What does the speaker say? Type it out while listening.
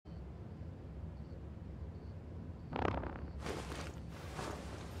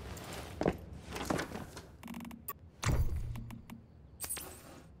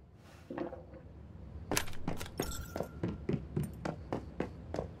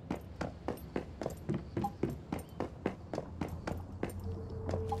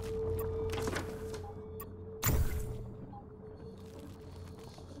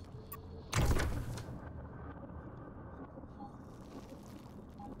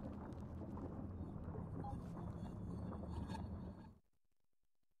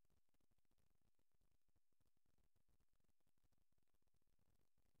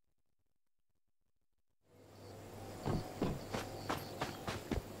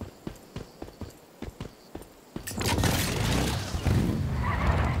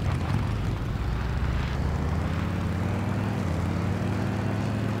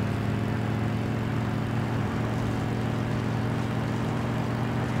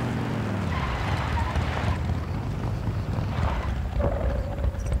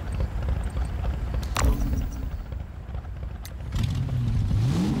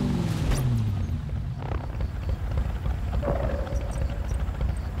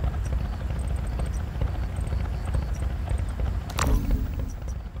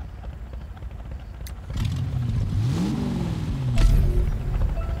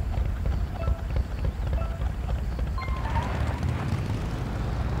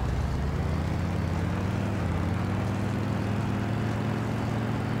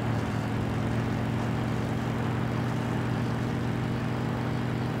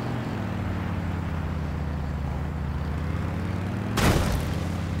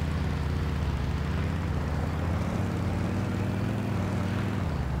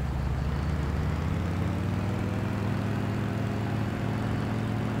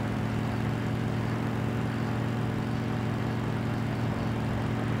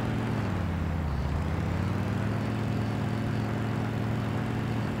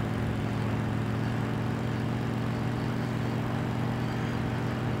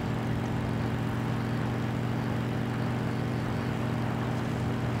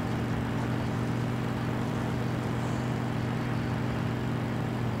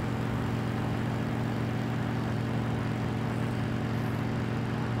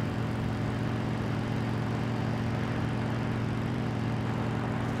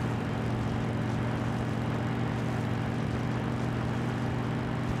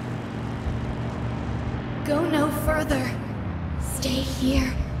Go no further. Stay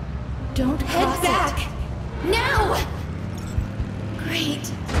here. Don't head back. Now!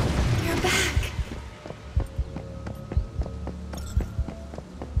 Great. You're back.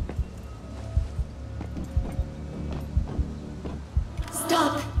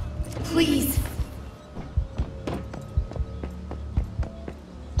 Stop. Please.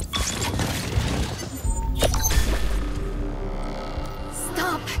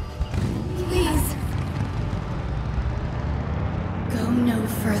 Stop. Please. Go no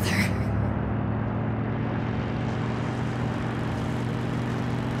further.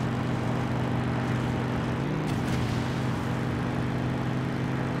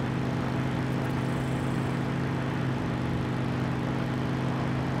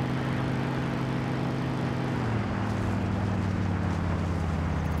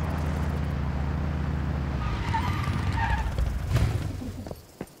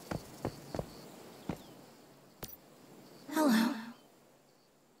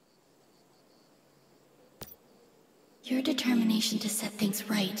 Your determination to set things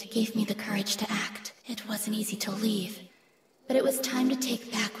right gave me the courage to act. It wasn't easy to leave, but it was time to take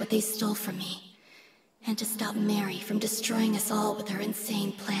back what they stole from me, and to stop Mary from destroying us all with her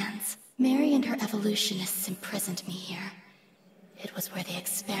insane plans. Mary and her evolutionists imprisoned me here. It was where they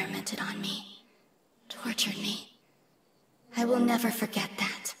experimented on me, tortured me. I will never forget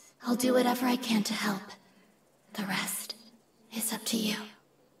that. I'll do whatever I can to help. The rest is up to you.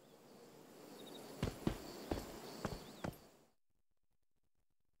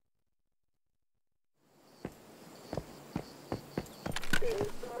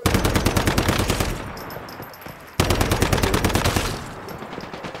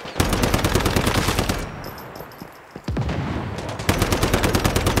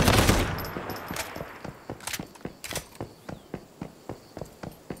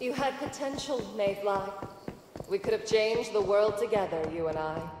 You had potential, Mayfly. We could have changed the world together, you and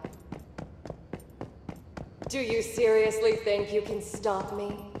I. Do you seriously think you can stop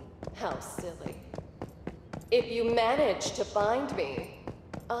me? How silly. If you manage to find me,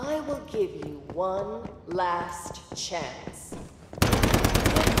 I will give you one last chance.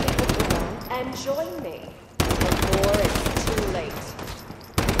 Leave the ground and join me before it's too late.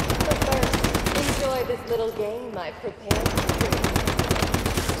 But first, enjoy this little game I've prepared for you.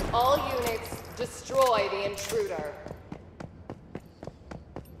 All units, destroy the intruder.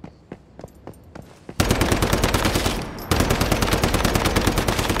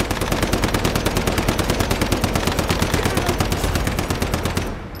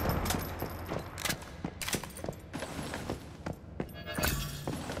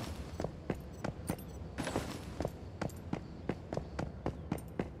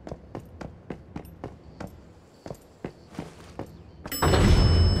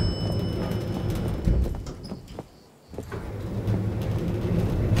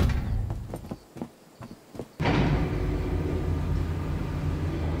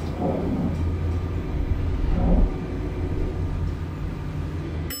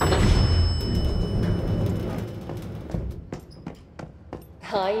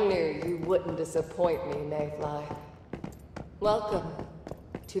 I knew you wouldn't disappoint me, Mayfly. Welcome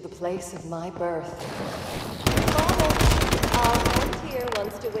to the place of my birth. Father, our friend here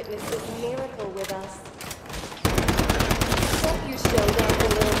wants to witness this miracle with us. Won't you show them a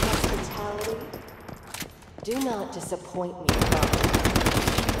little hospitality? Do not disappoint me, Father.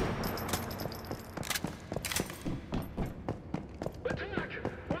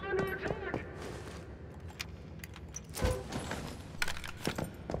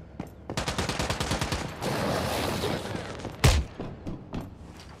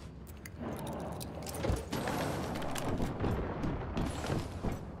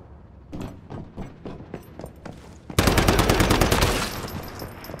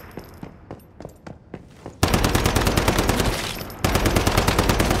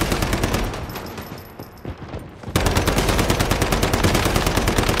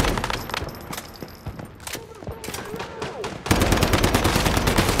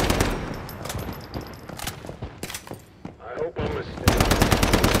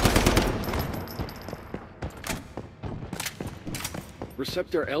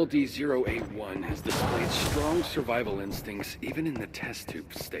 Receptor LD-081 has displayed strong survival instincts even in the test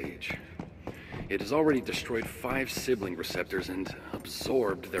tube stage. It has already destroyed 5 sibling receptors and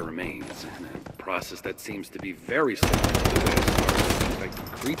absorbed their remains, in a process that seems to be very similar to the way an infected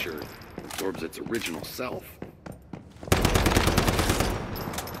creature absorbs its original self.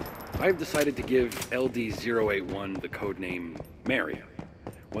 I've decided to give LD-081 the codename Maria.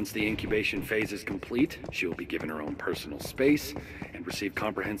 Once the incubation phase is complete, she will be given her own personal space and receive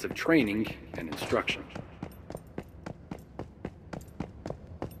comprehensive training and instruction.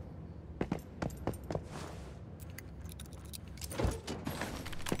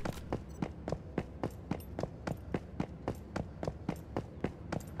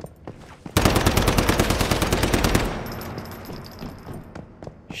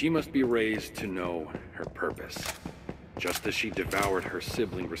 She must be raised to know her purpose. Just as she devoured her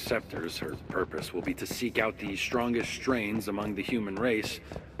sibling receptors, her purpose will be to seek out the strongest strains among the human race,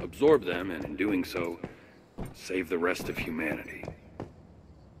 absorb them, and in doing so, save the rest of humanity.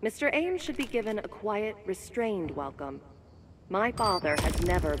 Mr. Ames should be given a quiet, restrained welcome. My father has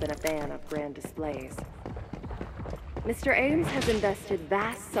never been a fan of grand displays. Mr. Ames has invested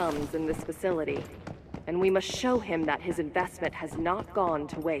vast sums in this facility, and we must show him that his investment has not gone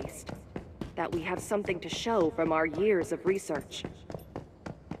to waste. That we have something to show from our years of research.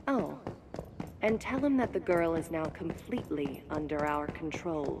 Oh, and tell him that the girl is now completely under our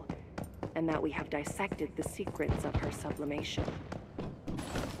control, and that we have dissected the secrets of her sublimation.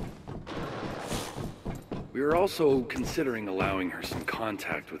 We are also considering allowing her some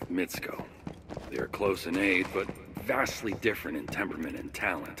contact with Mitsuko. They are close in age, but vastly different in temperament and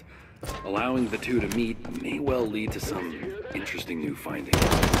talent. Allowing the two to meet may well lead to some interesting new findings.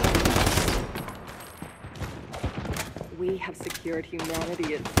 We have secured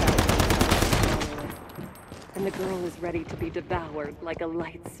humanity itself, and the girl is ready to be devoured like a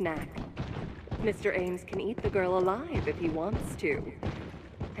light snack. Mr. Ames can eat the girl alive if he wants to.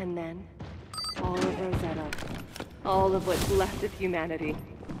 And then, all of Rosetta, all of what's left of humanity,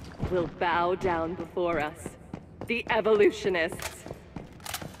 will bow down before us, the evolutionists.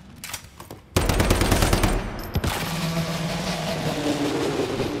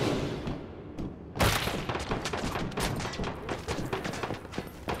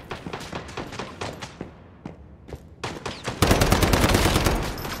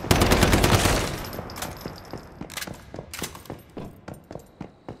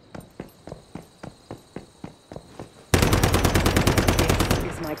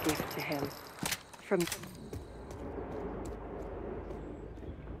 Gift to him from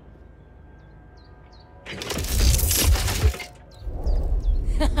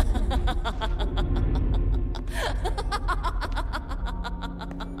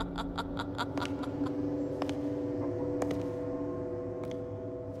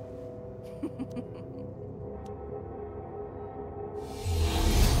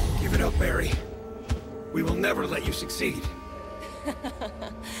Give it up, Barry. We will never let you succeed.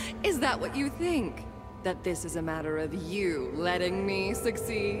 Is that what you think? That this is a matter of you letting me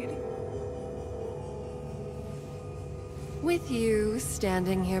succeed? With you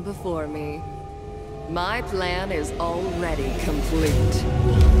standing here before me, my plan is already complete.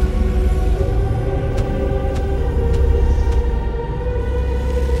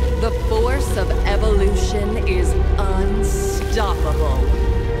 The force of evolution is unstoppable.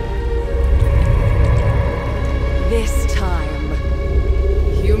 This time,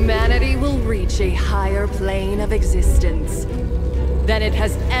 humanity will reach a higher plane of existence than it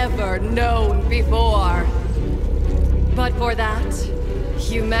has ever known before. But for that,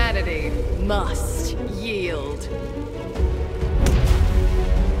 humanity must yield.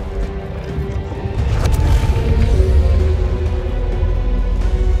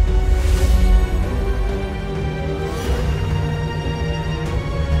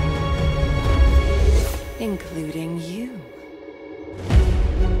 Including you.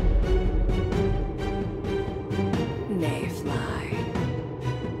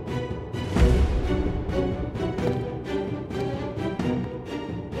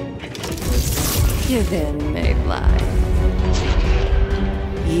 Give in, Mayfly.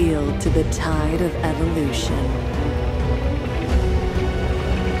 Yield to the tide of evolution.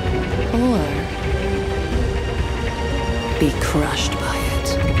 Or be crushed by it.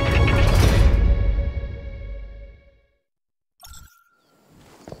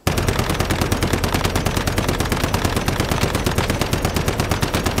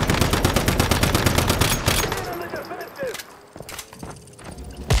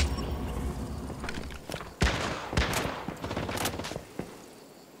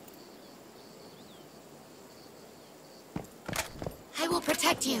 I will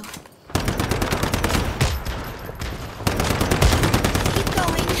protect you.